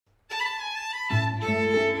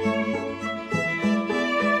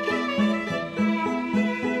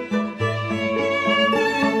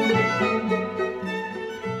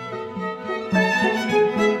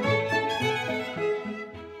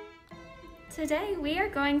Today we are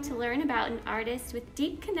going to learn about an artist with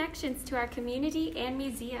deep connections to our community and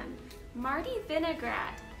museum, Marty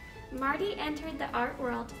Vinograd. Marty entered the art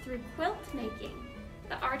world through quilt making.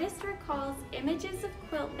 The artist recalls images of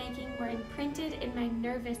quilt making were imprinted in my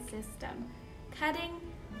nervous system, cutting,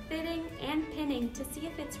 fitting, and pinning to see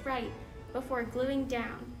if it's right before gluing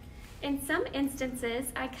down. In some instances,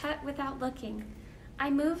 I cut without looking.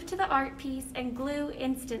 I move to the art piece and glue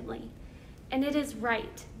instantly, and it is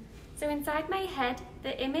right. So inside my head,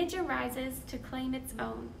 the image arises to claim its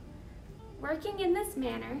own. Working in this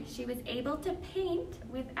manner, she was able to paint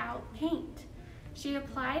without paint. She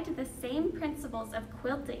applied the same principles of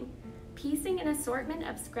quilting, piecing an assortment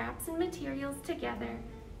of scraps and materials together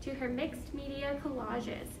to her mixed media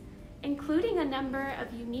collages, including a number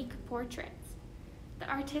of unique portraits. The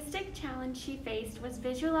artistic challenge she faced was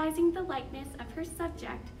visualizing the likeness of her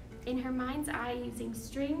subject in her mind's eye using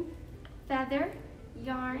string, feather,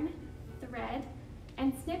 yarn, thread,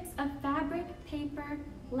 and snips of fabric, paper,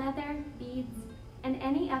 leather, beads, and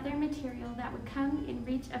any other material that would come in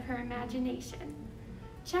reach of her imagination.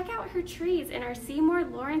 Check out her trees in our Seymour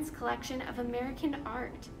Lawrence collection of American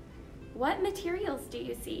art. What materials do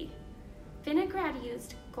you see? Vinograd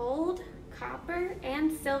used gold, copper,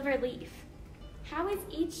 and silver leaf. How is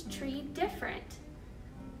each tree different?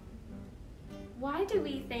 Why do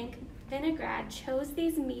we think Vinograd chose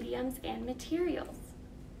these mediums and materials?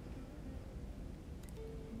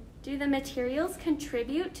 Do the materials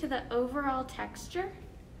contribute to the overall texture?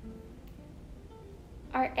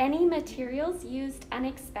 Are any materials used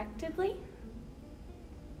unexpectedly?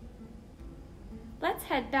 Let's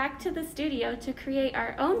head back to the studio to create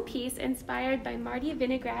our own piece inspired by Marty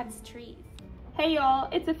Vinograd's trees. Hey y'all,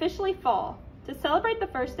 it's officially fall. To celebrate the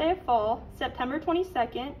first day of fall, September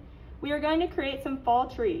 22nd, we are going to create some fall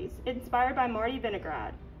trees inspired by Marty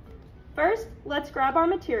Vinograd. First, let's grab our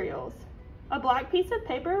materials. A black piece of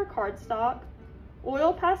paper or cardstock,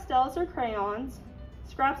 oil pastels or crayons,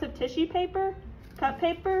 scraps of tissue paper, cut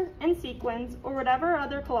paper, and sequins, or whatever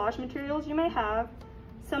other collage materials you may have,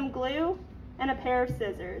 some glue, and a pair of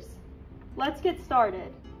scissors. Let's get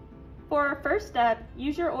started. For our first step,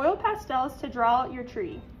 use your oil pastels to draw out your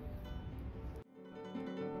tree.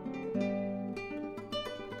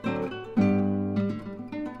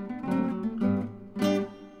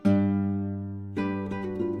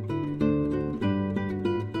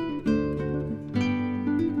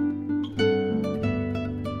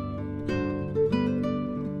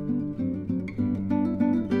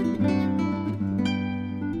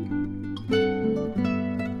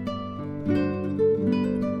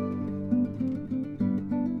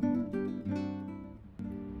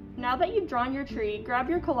 Now that you've drawn your tree, grab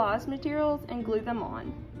your collage materials and glue them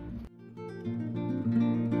on.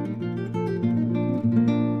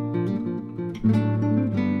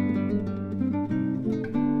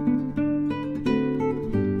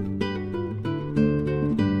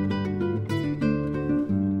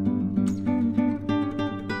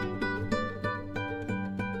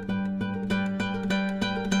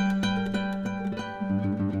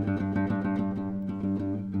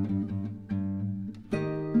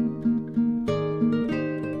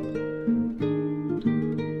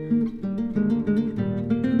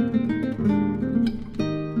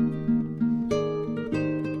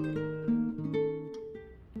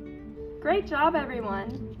 Great job,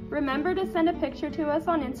 everyone! Remember to send a picture to us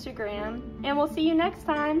on Instagram, and we'll see you next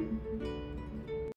time!